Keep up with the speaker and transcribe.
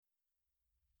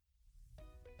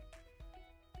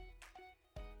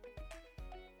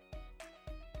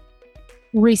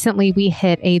Recently, we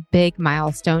hit a big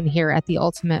milestone here at the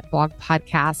Ultimate Blog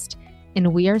Podcast,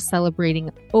 and we are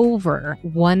celebrating over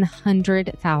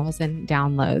 100,000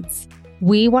 downloads.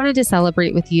 We wanted to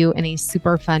celebrate with you in a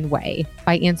super fun way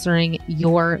by answering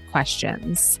your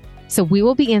questions. So we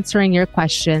will be answering your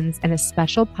questions in a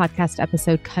special podcast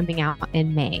episode coming out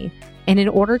in May. And in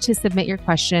order to submit your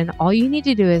question, all you need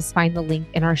to do is find the link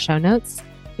in our show notes,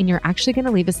 and you're actually going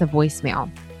to leave us a voicemail.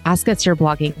 Ask us your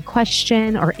blogging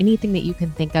question or anything that you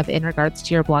can think of in regards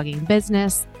to your blogging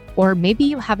business. Or maybe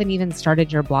you haven't even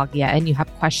started your blog yet and you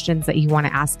have questions that you want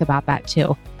to ask about that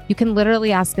too. You can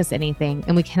literally ask us anything,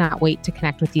 and we cannot wait to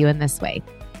connect with you in this way.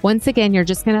 Once again, you're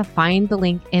just going to find the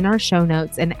link in our show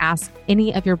notes and ask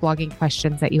any of your blogging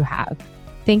questions that you have.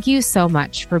 Thank you so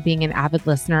much for being an avid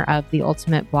listener of the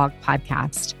Ultimate Blog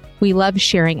Podcast. We love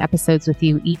sharing episodes with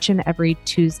you each and every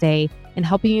Tuesday and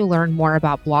helping you learn more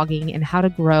about blogging and how to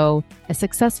grow a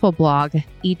successful blog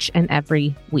each and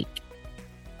every week.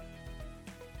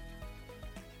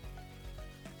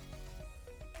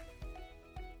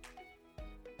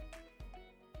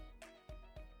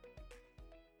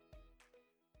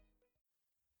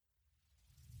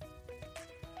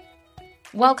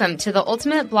 Welcome to the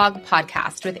Ultimate Blog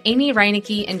Podcast with Amy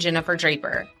Reinecke and Jennifer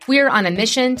Draper. We are on a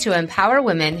mission to empower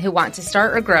women who want to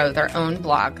start or grow their own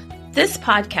blog. This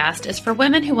podcast is for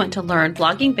women who want to learn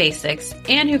blogging basics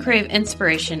and who crave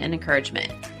inspiration and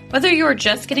encouragement. Whether you are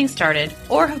just getting started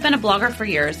or have been a blogger for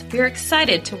years, we are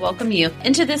excited to welcome you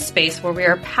into this space where we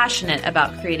are passionate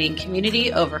about creating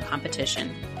community over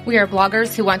competition. We are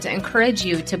bloggers who want to encourage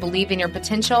you to believe in your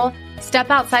potential, step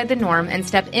outside the norm, and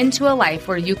step into a life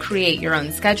where you create your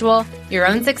own schedule, your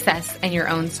own success, and your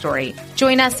own story.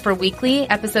 Join us for weekly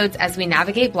episodes as we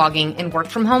navigate blogging and work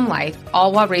from home life,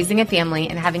 all while raising a family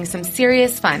and having some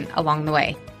serious fun along the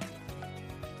way.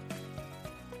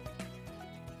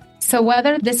 So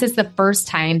whether this is the first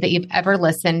time that you've ever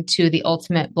listened to the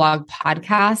Ultimate Blog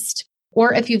Podcast,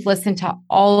 or if you've listened to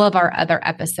all of our other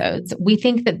episodes, we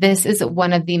think that this is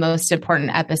one of the most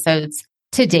important episodes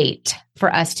to date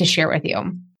for us to share with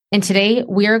you. And today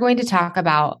we are going to talk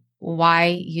about why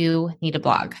you need a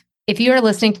blog. If you are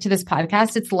listening to this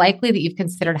podcast, it's likely that you've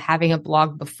considered having a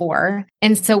blog before.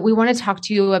 And so we want to talk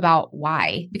to you about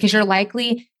why, because you're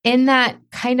likely in that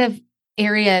kind of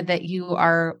area that you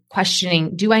are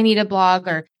questioning, do I need a blog,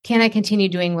 or can I continue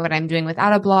doing what I'm doing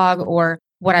without a blog, or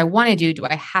what I want to do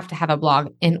I have to have a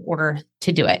blog in order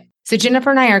to do it? So Jennifer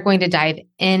and I are going to dive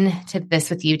into this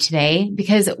with you today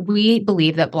because we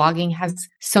believe that blogging has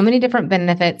so many different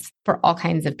benefits for all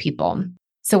kinds of people.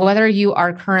 So whether you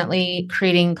are currently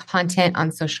creating content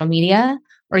on social media,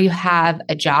 or you have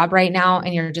a job right now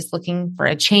and you're just looking for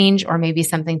a change or maybe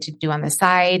something to do on the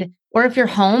side, or if you're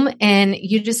home and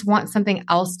you just want something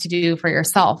else to do for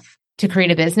yourself to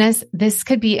create a business, this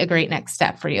could be a great next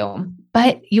step for you.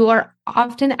 But you are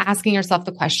often asking yourself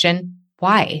the question,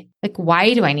 why? Like,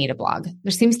 why do I need a blog?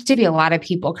 There seems to be a lot of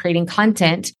people creating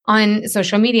content on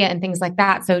social media and things like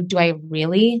that. So do I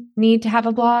really need to have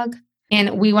a blog?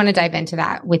 And we want to dive into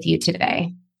that with you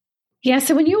today. Yeah.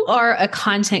 So when you are a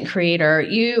content creator,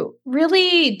 you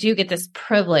really do get this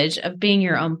privilege of being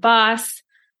your own boss.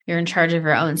 You're in charge of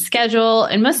your own schedule.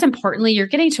 And most importantly, you're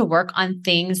getting to work on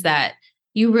things that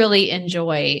you really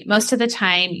enjoy. Most of the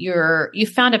time, you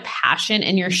found a passion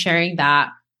and you're sharing that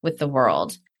with the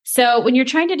world. So when you're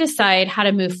trying to decide how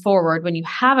to move forward, when you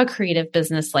have a creative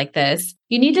business like this,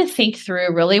 you need to think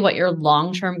through really what your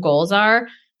long-term goals are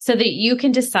so that you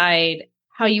can decide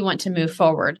how you want to move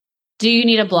forward. Do you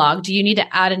need a blog? Do you need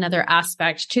to add another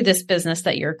aspect to this business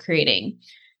that you're creating?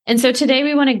 And so today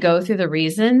we want to go through the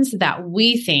reasons that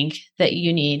we think that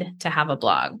you need to have a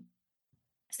blog.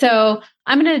 So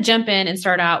I'm going to jump in and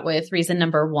start out with reason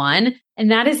number one,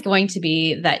 and that is going to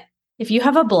be that if you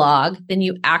have a blog, then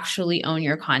you actually own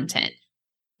your content.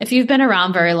 If you've been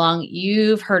around very long,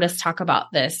 you've heard us talk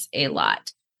about this a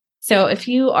lot. So if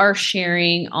you are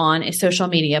sharing on a social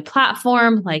media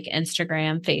platform like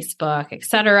Instagram, Facebook,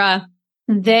 etc.,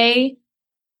 they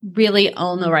really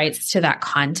own the rights to that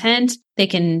content. They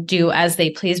can do as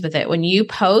they please with it. When you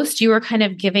post, you are kind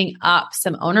of giving up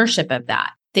some ownership of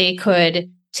that. They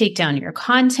could take down your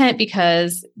content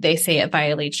because they say it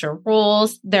violates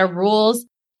their rules.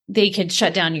 They could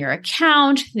shut down your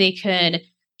account. They could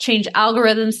change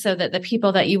algorithms so that the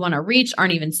people that you want to reach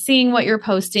aren't even seeing what you're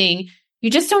posting. You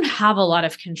just don't have a lot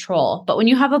of control. But when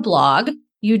you have a blog,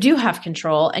 you do have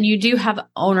control and you do have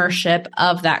ownership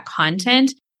of that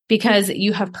content because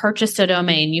you have purchased a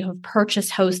domain, you have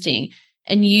purchased hosting,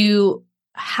 and you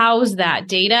house that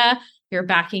data. You're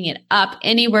backing it up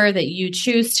anywhere that you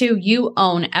choose to. You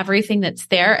own everything that's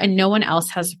there and no one else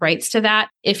has rights to that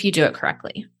if you do it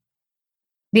correctly.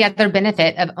 The other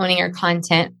benefit of owning your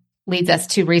content leads us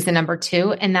to reason number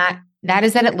 2, and that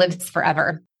is that it lives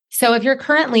forever. So if you're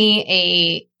currently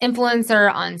a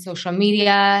influencer on social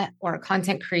media or a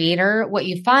content creator, what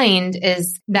you find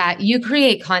is that you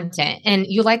create content and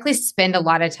you likely spend a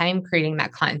lot of time creating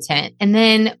that content. And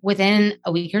then within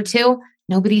a week or two,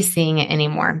 nobody's seeing it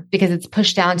anymore because it's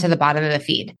pushed down to the bottom of the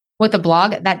feed. With a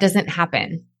blog, that doesn't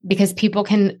happen because people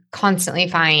can constantly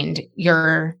find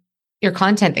your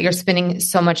content that you're spending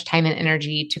so much time and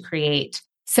energy to create.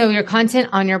 So your content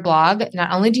on your blog,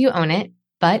 not only do you own it,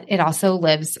 but it also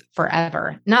lives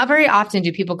forever. Not very often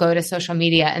do people go to social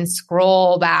media and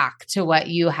scroll back to what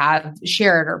you have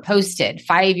shared or posted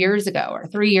 5 years ago or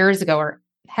 3 years ago, or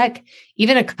heck,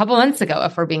 even a couple months ago,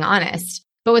 if we're being honest.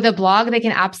 But with a blog, they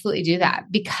can absolutely do that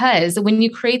because when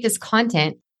you create this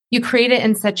content, you create it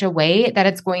in such a way that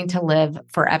it's going to live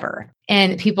forever.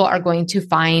 And people are going to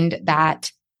find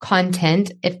that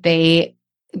content if they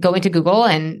go into Google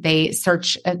and they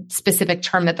search a specific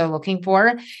term that they're looking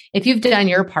for. If you've done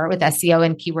your part with SEO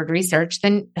and keyword research,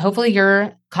 then hopefully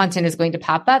your content is going to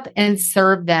pop up and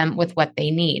serve them with what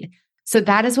they need. So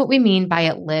that is what we mean by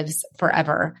it lives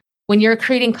forever. When you're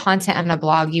creating content on a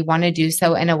blog, you want to do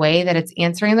so in a way that it's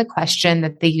answering the question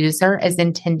that the user is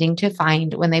intending to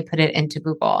find when they put it into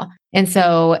Google. And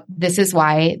so this is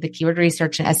why the keyword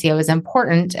research and SEO is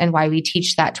important and why we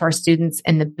teach that to our students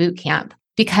in the boot camp.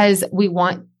 Because we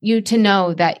want you to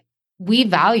know that we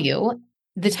value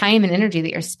the time and energy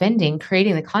that you're spending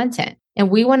creating the content. And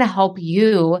we want to help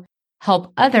you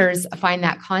help others find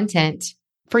that content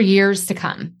for years to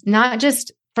come, not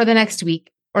just for the next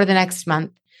week or the next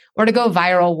month or to go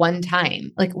viral one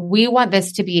time. Like, we want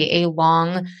this to be a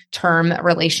long-term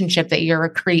relationship that you're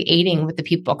creating with the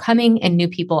people coming and new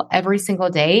people every single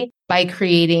day by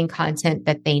creating content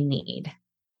that they need.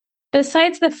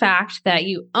 Besides the fact that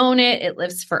you own it, it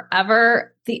lives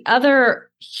forever, the other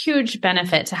huge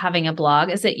benefit to having a blog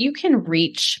is that you can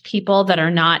reach people that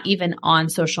are not even on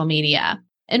social media.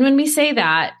 And when we say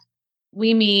that,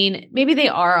 we mean maybe they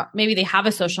have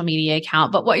a social media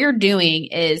account, but what you're doing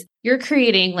is you're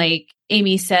creating, like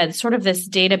Amy said, sort of this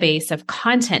database of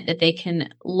content that they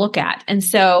can look at. And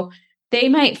so they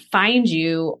might find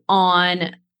you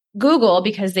on Google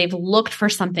because they've looked for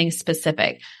something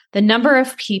specific. The number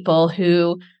of people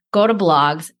who go to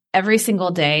blogs every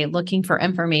single day looking for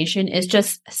information is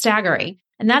just staggering.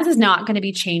 And that is not going to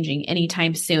be changing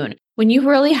anytime soon. When you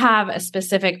really have a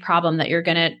specific problem that you're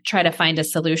going to try to find a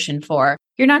solution for,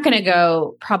 you're not going to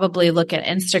go probably look at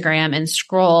Instagram and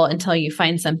scroll until you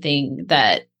find something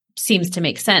that seems to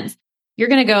make sense. You're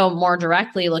going to go more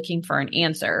directly looking for an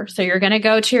answer. So you're going to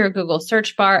go to your Google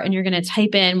search bar and you're going to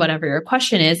type in whatever your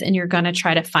question is, and you're going to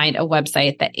try to find a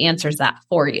website that answers that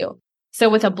for you. So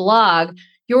with a blog,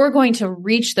 you're going to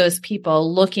reach those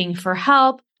people looking for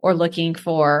help or looking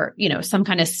for, some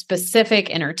kind of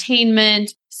specific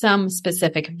entertainment, some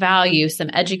specific value, some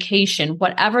education,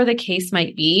 whatever the case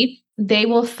might be. They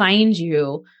will find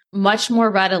you much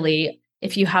more readily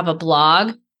if you have a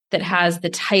blog that has the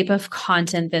type of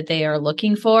content that they are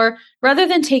looking for, rather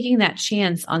than taking that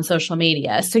chance on social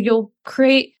media. So you'll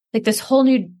create like this whole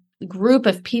new group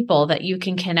of people that you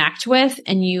can connect with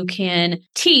and you can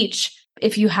teach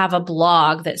if you have a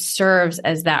blog that serves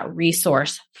as that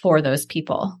resource for those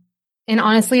people. And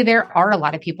honestly, there are a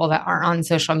lot of people that aren't on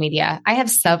social media. I have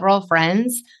several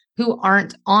friends who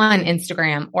aren't on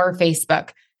Instagram or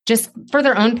Facebook, just for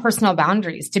their own personal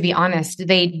boundaries. To be honest,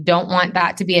 they don't want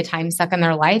that to be a time suck in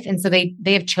their life. And so they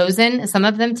have chosen, some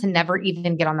of them, to never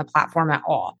even get on the platform at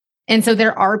all. And so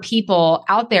there are people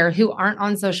out there who aren't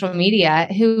on social media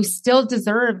who still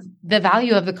deserve the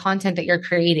value of the content that you're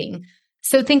creating.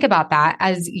 So think about that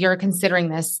as you're considering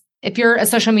this. If you're a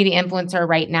social media influencer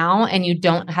right now and you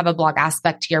don't have a blog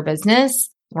aspect to your business,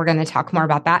 we're going to talk more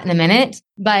about that in a minute,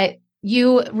 but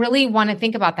you really want to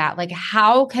think about that. Like,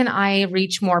 how can I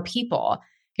reach more people?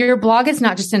 Your blog is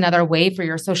not just another way for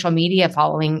your social media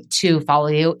following to follow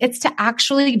you. It's to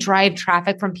actually drive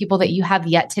traffic from people that you have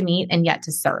yet to meet and yet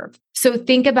to serve. So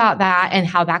think about that and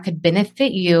how that could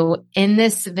benefit you in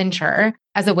this venture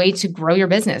as a way to grow your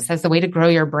business, as a way to grow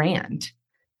your brand.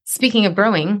 Speaking of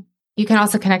growing, you can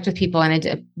also connect with people in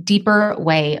a deeper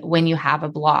way when you have a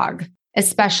blog,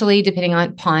 especially depending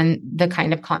upon the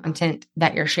kind of content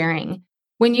that you're sharing.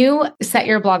 When you set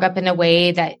your blog up in a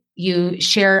way that you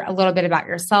share a little bit about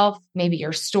yourself, maybe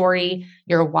your story,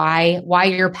 your why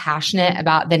you're passionate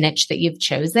about the niche that you've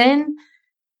chosen,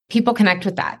 people connect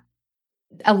with that.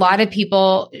 A lot of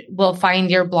people will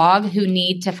find your blog who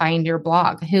need to find your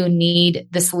blog, who need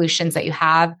the solutions that you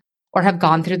have or have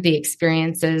gone through the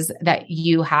experiences that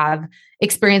you have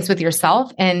experienced with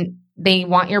yourself and they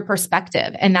want your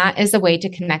perspective. And that is a way to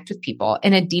connect with people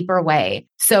in a deeper way.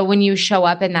 So when you show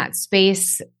up in that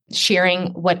space,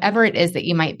 sharing whatever it is that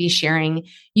you might be sharing,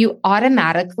 you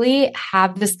automatically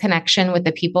have this connection with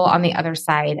the people on the other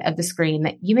side of the screen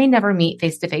that you may never meet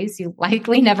face to face. You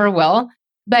likely never will,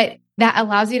 but that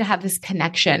allows you to have this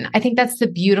connection. I think that's the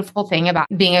beautiful thing about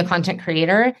being a content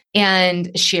creator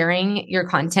and sharing your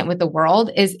content with the world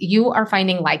is you are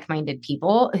finding like-minded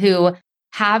people who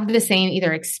have the same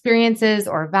either experiences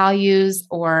or values,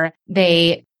 or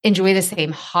they enjoy the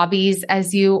same hobbies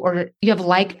as you, or you have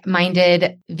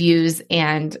like-minded views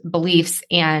and beliefs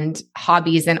and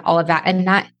hobbies and all of that. And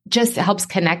that just helps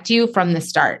connect you from the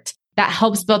start. That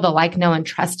helps build the like, know, and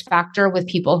trust factor with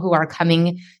people who are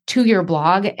coming to your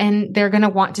blog, and they're going to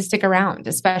want to stick around,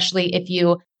 especially if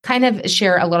you kind of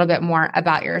share a little bit more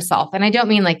about yourself. And I don't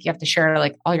mean like you have to share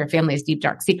like all your family's deep,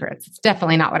 dark secrets. It's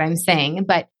definitely not what I'm saying,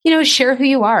 but share who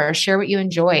you are, share what you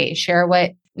enjoy, share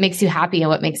what makes you happy and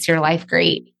what makes your life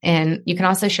great. And you can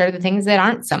also share the things that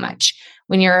aren't so much.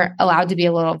 When you're allowed to be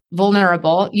a little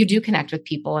vulnerable, you do connect with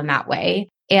people in that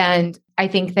way. And I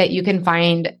think that you can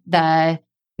find the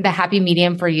happy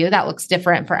medium for you that looks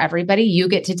different for everybody. You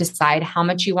get to decide how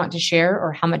much you want to share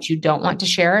or how much you don't want to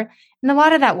share. And a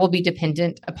lot of that will be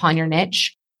dependent upon your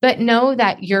niche, but know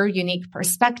that your unique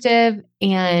perspective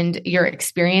and your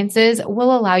experiences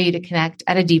will allow you to connect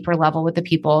at a deeper level with the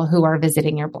people who are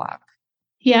visiting your blog.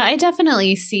 Yeah, I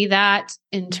definitely see that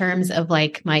in terms of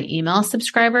like my email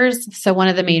subscribers. So one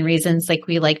of the main reasons like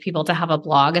we like people to have a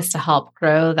blog is to help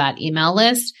grow that email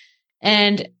list.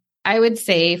 And I would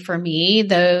say for me,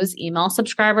 those email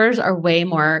subscribers are way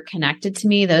more connected to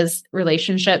me. Those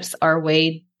relationships are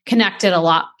way connected a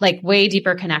lot, like way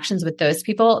deeper connections with those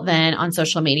people than on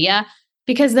social media.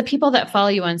 Because the people that follow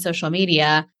you on social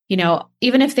media,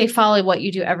 even if they follow what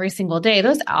you do every single day,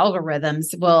 those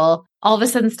algorithms will all of a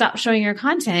sudden stop showing your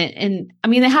content. And I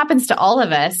mean, it happens to all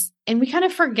of us and we kind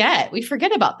of forget. We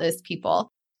forget about those people.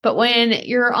 But when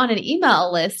you're on an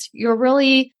email list, you're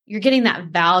getting that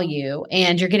value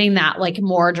and you're getting that like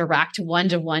more direct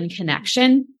one-to-one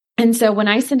connection. And so when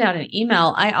I send out an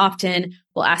email, I often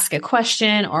will ask a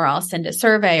question or I'll send a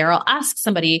survey or I'll ask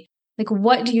somebody like,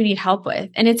 what do you need help with?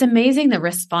 And it's amazing the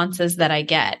responses that I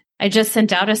get. I just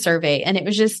sent out a survey and it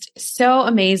was just so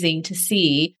amazing to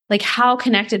see like how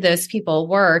connected those people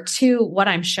were to what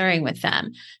I'm sharing with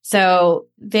them. So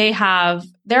they have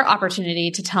their opportunity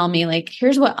to tell me like,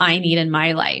 here's what I need in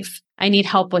my life. I need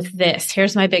help with this.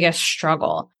 Here's my biggest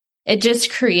struggle. It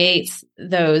just creates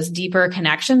those deeper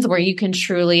connections where you can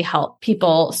truly help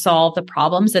people solve the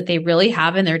problems that they really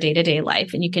have in their day-to-day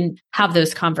life. And you can have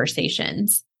those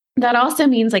conversations. That also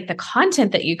means like the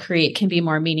content that you create can be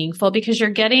more meaningful because you're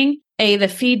getting the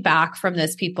feedback from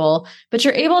those people, but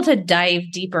you're able to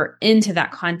dive deeper into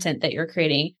that content that you're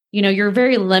creating. You're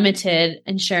very limited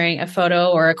in sharing a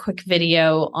photo or a quick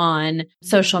video on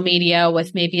social media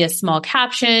with maybe a small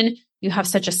caption. You have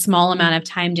such a small amount of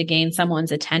time to gain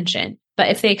someone's attention. But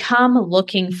if they come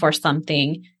looking for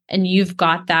something and you've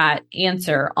got that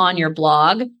answer on your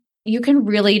blog, you can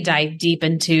really dive deep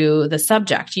into the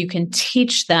subject. You can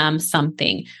teach them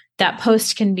something. That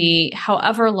post can be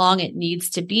however long it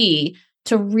needs to be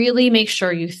to really make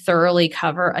sure you thoroughly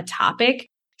cover a topic.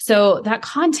 So that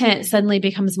content suddenly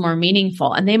becomes more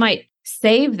meaningful and they might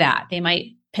save that. They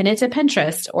might pin it to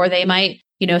Pinterest or they might,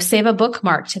 save a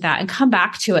bookmark to that and come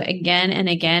back to it again and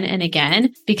again and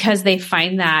again because they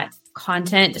find that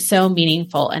content so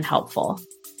meaningful and helpful.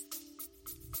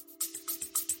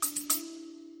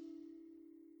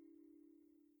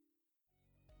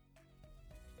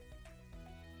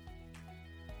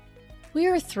 We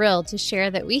are thrilled to share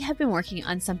that we have been working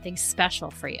on something special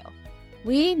for you.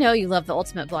 We know you love the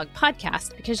Ultimate Blog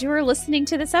podcast because you are listening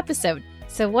to this episode.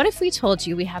 So what if we told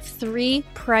you we have 3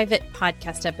 private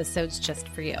podcast episodes just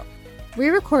for you? We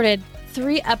recorded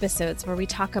 3 episodes where we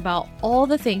talk about all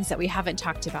the things that we haven't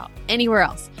talked about anywhere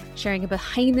else, sharing a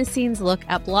behind-the-scenes look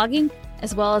at blogging,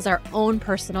 as well as our own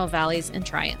personal valleys and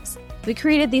triumphs. We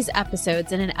created these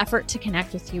episodes in an effort to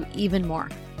connect with you even more,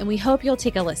 and we hope you'll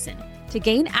take a listen. To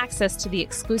gain access to the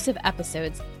exclusive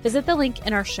episodes, visit the link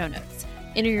in our show notes.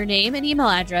 Enter your name and email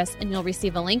address, and you'll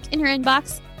receive a link in your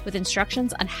inbox with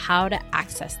instructions on how to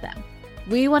access them.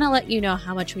 We want to let you know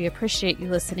how much we appreciate you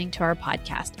listening to our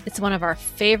podcast. It's one of our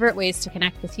favorite ways to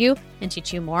connect with you and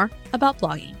teach you more about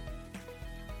blogging.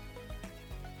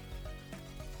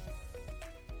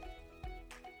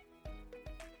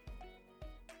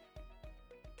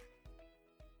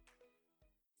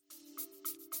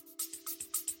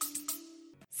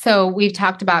 So we've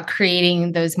talked about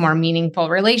creating those more meaningful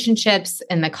relationships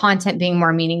and the content being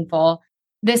more meaningful.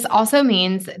 This also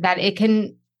means that it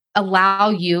can allow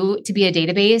you to be a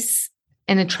database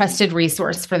and a trusted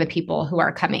resource for the people who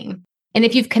are coming. And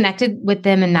if you've connected with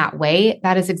them in that way,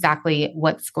 that is exactly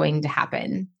what's going to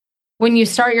happen. When you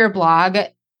start your blog,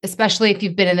 especially if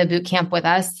you've been in the boot camp with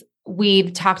us,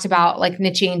 we've talked about like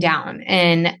niching down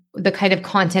and the kind of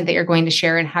content that you're going to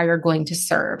share and how you're going to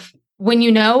serve. When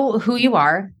you know who you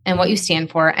are and what you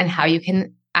stand for and how you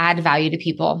can add value to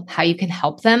people, how you can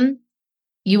help them,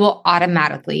 you will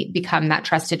automatically become that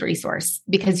trusted resource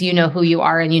because you know who you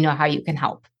are and you know how you can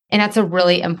help. And that's a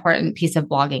really important piece of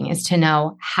blogging, is to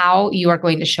know how you are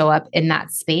going to show up in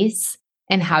that space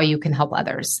and how you can help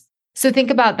others. So think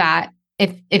about that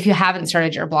if you haven't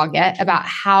started your blog yet, about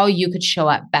how you could show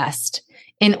up best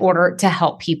in order to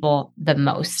help people the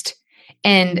most.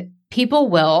 And people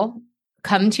will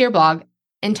come to your blog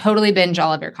and totally binge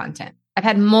all of your content. I've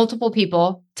had multiple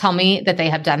people tell me that they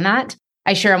have done that.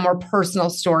 I share a more personal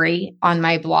story on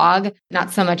my blog,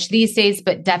 not so much these days,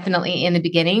 but definitely in the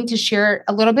beginning, to share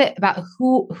a little bit about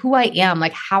who I am,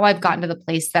 like how I've gotten to the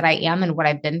place that I am and what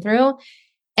I've been through.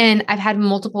 And I've had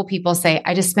multiple people say,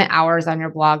 I just spent hours on your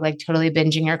blog, like totally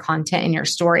binging your content and your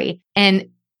story. And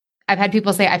I've had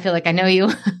people say, I feel like I know you,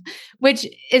 which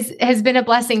has been a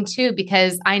blessing too,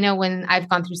 because I know when I've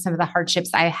gone through some of the hardships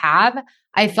I have,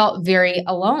 I felt very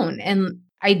alone. And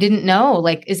I didn't know,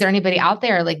 like, is there anybody out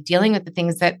there like dealing with the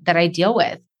things that I deal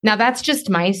with? Now, that's just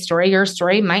my story. Your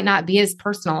story might not be as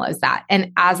personal as that.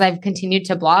 And as I've continued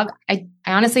to blog, I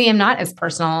honestly am not as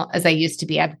personal as I used to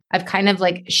be. I've kind of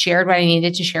like shared what I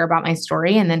needed to share about my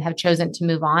story and then have chosen to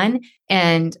move on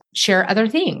and share other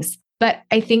things. But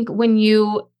I think when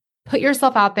you put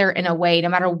yourself out there in a way, no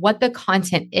matter what the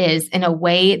content is, in a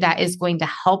way that is going to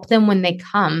help them when they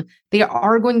come, they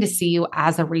are going to see you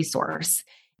as a resource.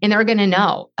 And they're going to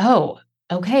know, oh,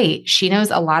 okay, she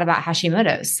knows a lot about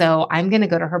Hashimoto's, so I'm going to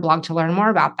go to her blog to learn more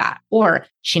about that. Or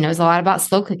she knows a lot about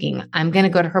slow cooking. I'm going to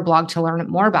go to her blog to learn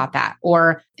more about that.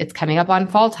 Or it's coming up on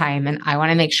fall time and I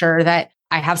want to make sure that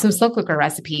I have some slow cooker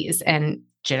recipes and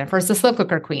Jennifer's the slow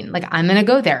cooker queen. Like, I'm going to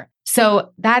go there.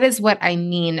 So that is what I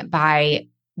mean by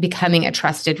becoming a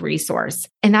trusted resource.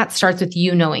 And that starts with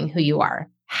you knowing who you are,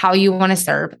 how you want to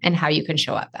serve, and how you can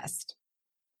show up best.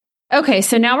 Okay,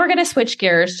 so now we're going to switch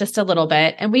gears just a little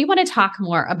bit, and we want to talk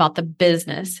more about the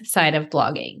business side of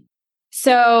blogging.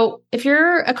 So if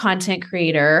you're a content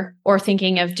creator or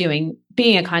thinking of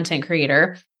being a content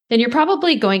creator, then you're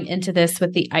probably going into this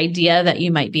with the idea that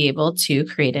you might be able to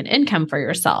create an income for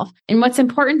yourself. And what's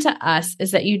important to us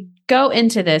is that you go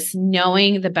into this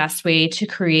knowing the best way to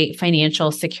create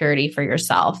financial security for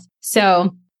yourself.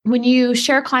 So when you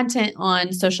share content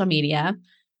on social media,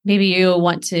 maybe you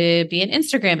want to be an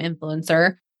Instagram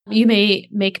influencer. You may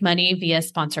make money via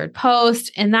sponsored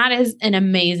post, and that is an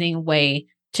amazing way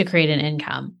to create an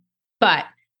income. But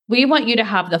we want you to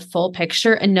have the full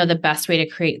picture and know the best way to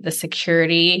create the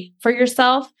security for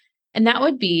yourself. And that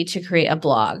would be to create a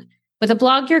blog. With a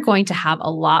blog, you're going to have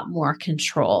a lot more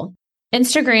control.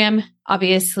 Instagram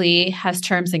obviously has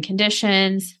terms and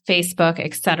conditions, Facebook,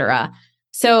 etc.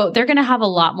 So they're going to have a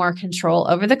lot more control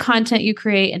over the content you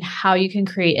create and how you can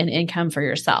create an income for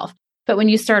yourself. But when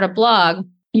you start a blog,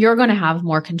 you're going to have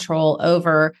more control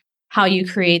over how you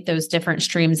create those different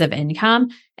streams of income.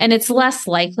 And it's less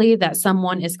likely that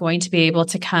someone is going to be able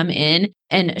to come in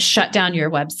and shut down your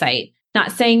website.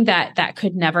 Not saying that that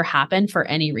could never happen for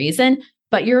any reason,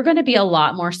 but you're going to be a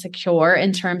lot more secure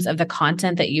in terms of the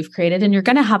content that you've created. And you're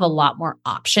going to have a lot more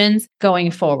options going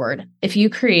forward if you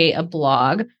create a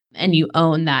blog and you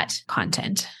own that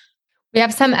content. We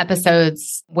have some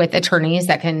episodes with attorneys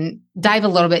that can dive a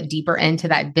little bit deeper into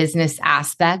that business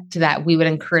aspect that we would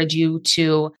encourage you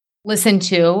to listen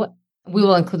to. We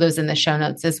will include those in the show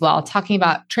notes as well, talking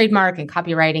about trademark and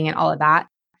copywriting and all of that.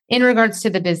 In regards to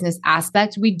the business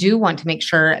aspect, we do want to make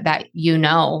sure that you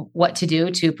know what to do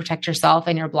to protect yourself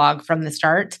and your blog from the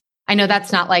start. I know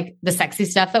that's not like the sexy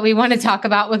stuff that we want to talk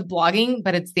about with blogging,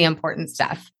 but it's the important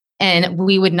stuff. And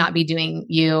we would not be doing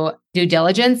you due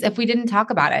diligence if we didn't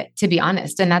talk about it, to be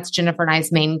honest. And that's Jennifer and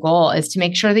I's main goal, is to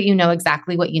make sure that you know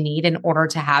exactly what you need in order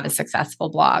to have a successful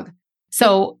blog.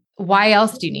 So why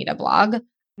else do you need a blog?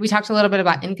 We talked a little bit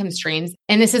about income streams.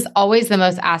 And this is always the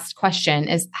most asked question,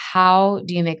 is how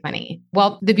do you make money?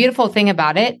 Well, the beautiful thing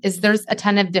about it is there's a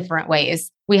ton of different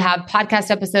ways. We have podcast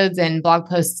episodes and blog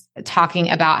posts talking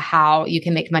about how you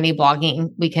can make money blogging.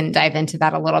 We can dive into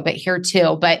that a little bit here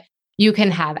too. But you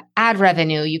can have ad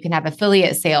revenue, you can have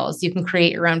affiliate sales, you can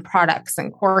create your own products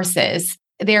and courses.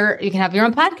 There, you can have your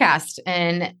own podcast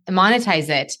and monetize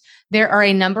it. There are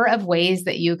a number of ways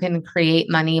that you can create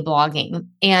money blogging.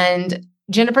 And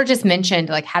Jennifer just mentioned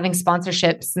like having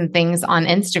sponsorships and things on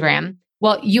Instagram.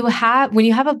 Well, when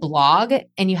you have a blog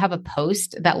and you have a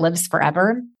post that lives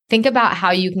forever, think about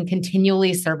how you can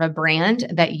continually serve a brand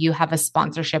that you have a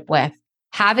sponsorship with.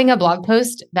 Having a blog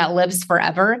post that lives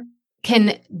forever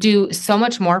can do so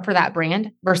much more for that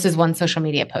brand versus one social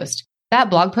media post. That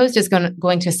blog post is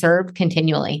going to serve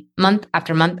continually, month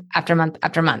after month after month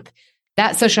after month.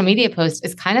 That social media post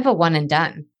is kind of a one and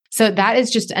done. So that is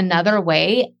just another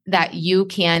way that you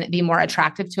can be more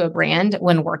attractive to a brand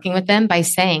when working with them by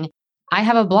saying, I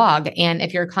have a blog. And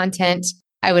if your content,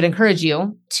 I would encourage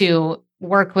you to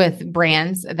work with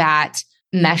brands that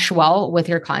mesh well with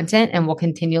your content and will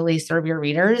continually serve your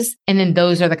readers. And then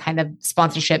those are the kind of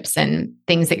sponsorships and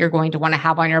things that you're going to want to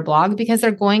have on your blog because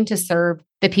they're going to serve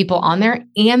the people on there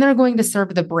and they're going to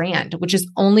serve the brand, which is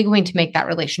only going to make that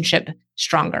relationship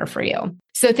stronger for you.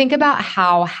 So think about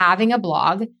how having a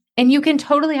blog, and you can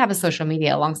totally have a social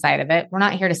media alongside of it. We're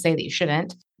not here to say that you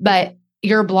shouldn't, but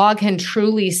your blog can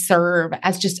truly serve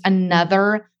as just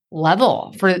another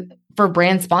level for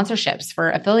brand sponsorships, for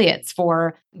affiliates,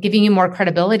 for giving you more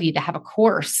credibility to have a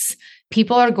course.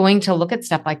 People are going to look at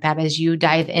stuff like that as you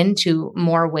dive into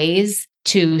more ways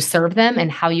to serve them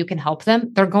and how you can help them.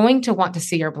 They're going to want to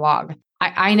see your blog.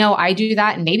 I know I do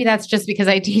that. And maybe that's just because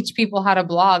I teach people how to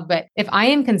blog. But if I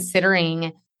am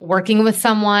considering working with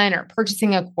someone or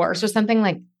purchasing a course or something,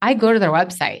 like I go to their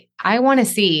website. I want to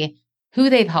see who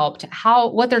they've helped,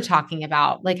 what they're talking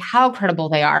about, like how credible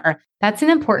they are. That's an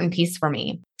important piece for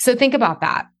me. So think about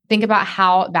that. Think about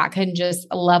how that can just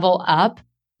level up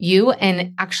you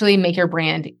and actually make your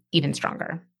brand even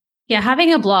stronger. Yeah,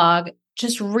 having a blog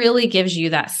just really gives you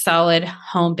that solid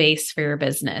home base for your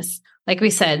business. Like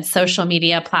we said, social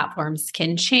media platforms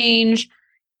can change,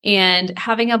 and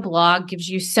having a blog gives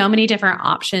you so many different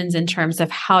options in terms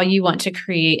of how you want to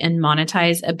create and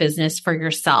monetize a business for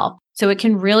yourself. So it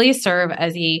can really serve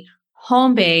as a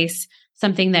home base,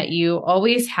 something that you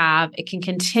always have. It can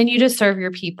continue to serve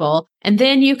your people. And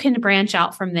then you can branch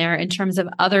out from there in terms of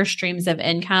other streams of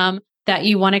income that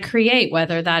you want to create,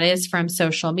 whether that is from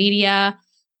social media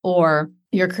or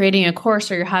you're creating a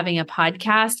course or you're having a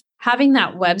podcast. Having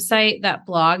that website, that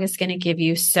blog is going to give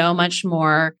you so much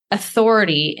more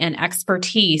authority and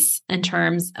expertise in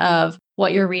terms of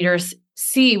what your readers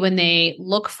see when they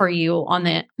look for you on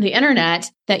the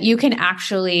internet, that you can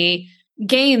actually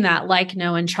gain that like,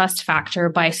 know, and trust factor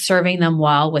by serving them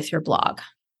well with your blog.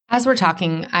 As we're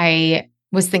talking, I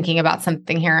was thinking about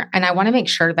something here, and I want to make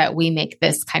sure that we make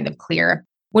this kind of clear.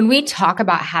 When we talk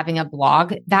about having a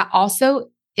blog, that also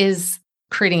is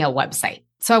creating a website.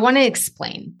 So I want to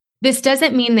explain. This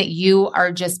doesn't mean that you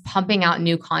are just pumping out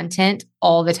new content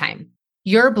all the time.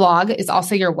 Your blog is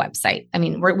also your website. I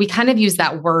mean, we kind of use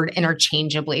that word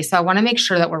interchangeably. So I want to make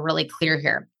sure that we're really clear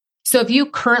here. So if you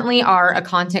currently are a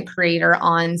content creator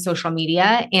on social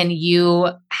media and you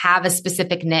have a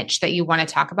specific niche that you want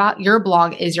to talk about, your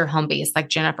blog is your home base, like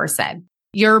Jennifer said.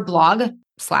 Your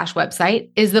blog/website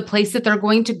is the place that they're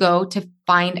going to go to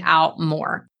find out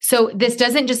more. So this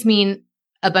doesn't just mean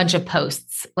a bunch of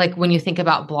posts, like when you think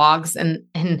about blogs, and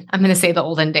I'm going to say the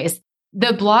olden days.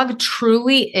 The blog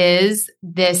truly is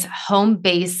this home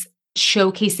base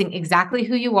showcasing exactly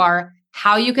who you are,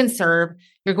 how you can serve.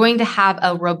 You're going to have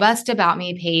a robust About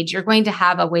Me page. You're going to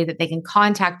have a way that they can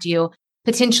contact you.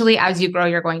 Potentially, as you grow,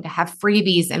 you're going to have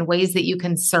freebies and ways that you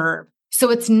can serve. So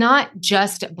it's not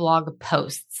just blog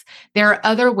posts. There are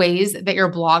other ways that your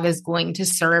blog is going to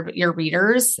serve your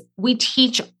readers. We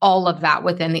teach all of that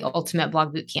within the Ultimate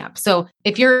Blog Bootcamp. So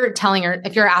if you're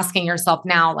asking yourself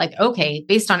now, like, okay,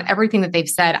 based on everything that they've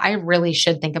said, I really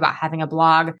should think about having a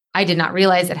blog. I did not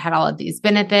realize it had all of these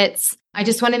benefits. I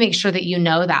just want to make sure that you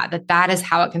know that is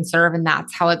how it can serve and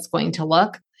that's how it's going to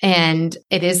look. And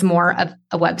it is more of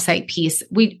a website piece.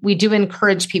 We do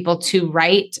encourage people to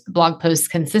write blog posts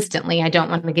consistently. I don't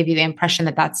want to give you the impression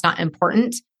that that's not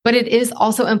important, but it is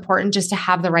also important just to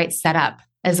have the right setup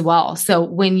as well. So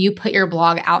when you put your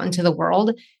blog out into the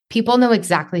world, people know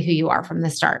exactly who you are from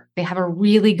the start. They have a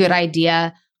really good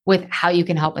idea with how you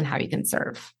can help and how you can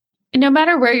serve. And no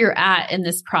matter where you're at in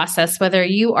this process, whether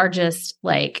you are just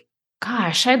like,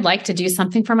 gosh, I'd like to do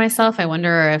something for myself. I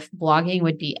wonder if blogging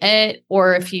would be it.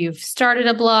 Or if you've started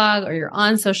a blog or you're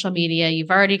on social media, you've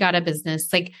already got a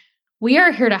business. Like, we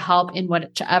are here to help in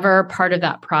whichever part of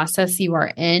that process you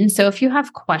are in. So if you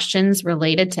have questions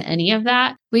related to any of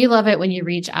that, we love it when you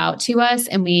reach out to us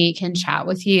and we can chat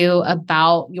with you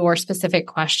about your specific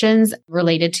questions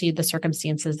related to the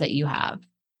circumstances that you have.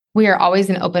 We are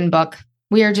always an open book.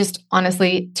 We are just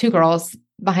honestly two girls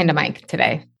behind a mic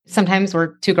today. Sometimes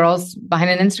we're two girls behind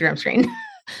an Instagram screen.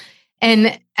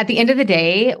 And at the end of the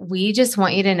day, we just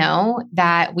want you to know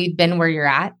that we've been where you're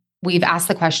at. We've asked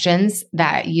the questions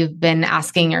that you've been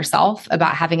asking yourself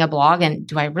about having a blog, and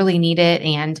do I really need it?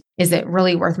 And is it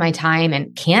really worth my time?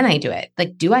 And can I do it?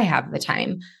 Like, do I have the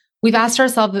time? We've asked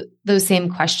ourselves those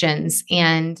same questions.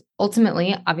 And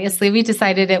ultimately, obviously, we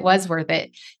decided it was worth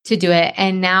it to do it.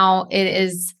 And now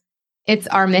it's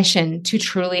our mission to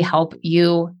truly help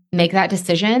you make that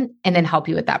decision and then help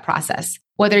you with that process.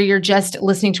 Whether you're just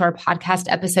listening to our podcast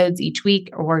episodes each week,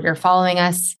 or you're following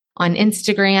us on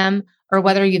Instagram, or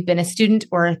whether you've been a student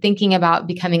or thinking about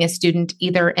becoming a student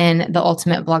either in the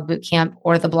Ultimate Blog Bootcamp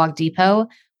or the Blog Depot,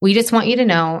 we just want you to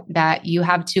know that you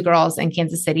have two girls in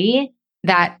Kansas City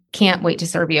that can't wait to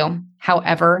serve you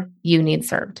however you need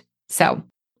served. So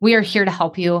we are here to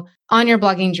help you on your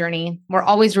blogging journey. We're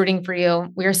always rooting for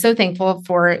you. We are so thankful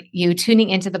for you tuning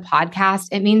into the podcast.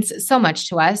 It means so much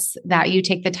to us that you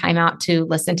take the time out to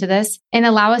listen to this and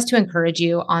allow us to encourage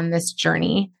you on this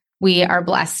journey. We are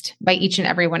blessed by each and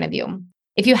every one of you.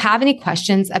 If you have any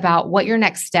questions about what your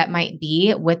next step might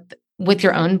be with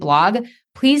your own blog,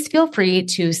 please feel free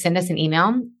to send us an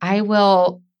email. I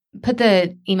will put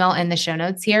the email in the show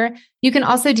notes here. You can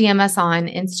also DM us on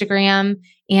Instagram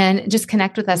and just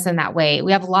connect with us in that way.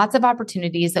 We have lots of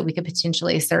opportunities that we could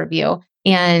potentially serve you.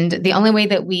 And the only way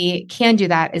that we can do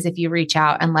that is if you reach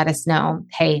out and let us know,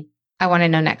 hey, I want to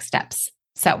know next steps.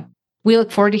 So we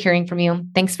look forward to hearing from you.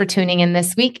 Thanks for tuning in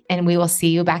this week, and we will see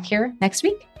you back here next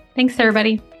week. Thanks,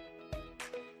 everybody.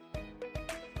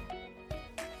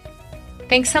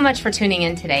 Thanks so much for tuning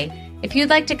in today. If you'd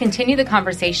like to continue the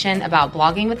conversation about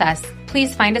blogging with us,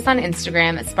 please find us on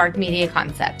Instagram at Spark Media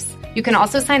Concepts. You can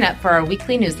also sign up for our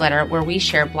weekly newsletter where we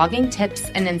share blogging tips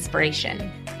and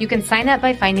inspiration. You can sign up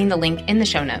by finding the link in the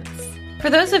show notes. For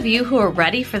those of you who are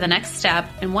ready for the next step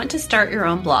and want to start your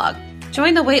own blog,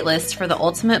 join the waitlist for the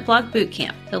Ultimate Blog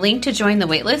Bootcamp. The link to join the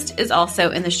waitlist is also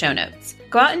in the show notes.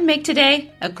 Go out and make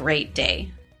today a great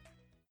day.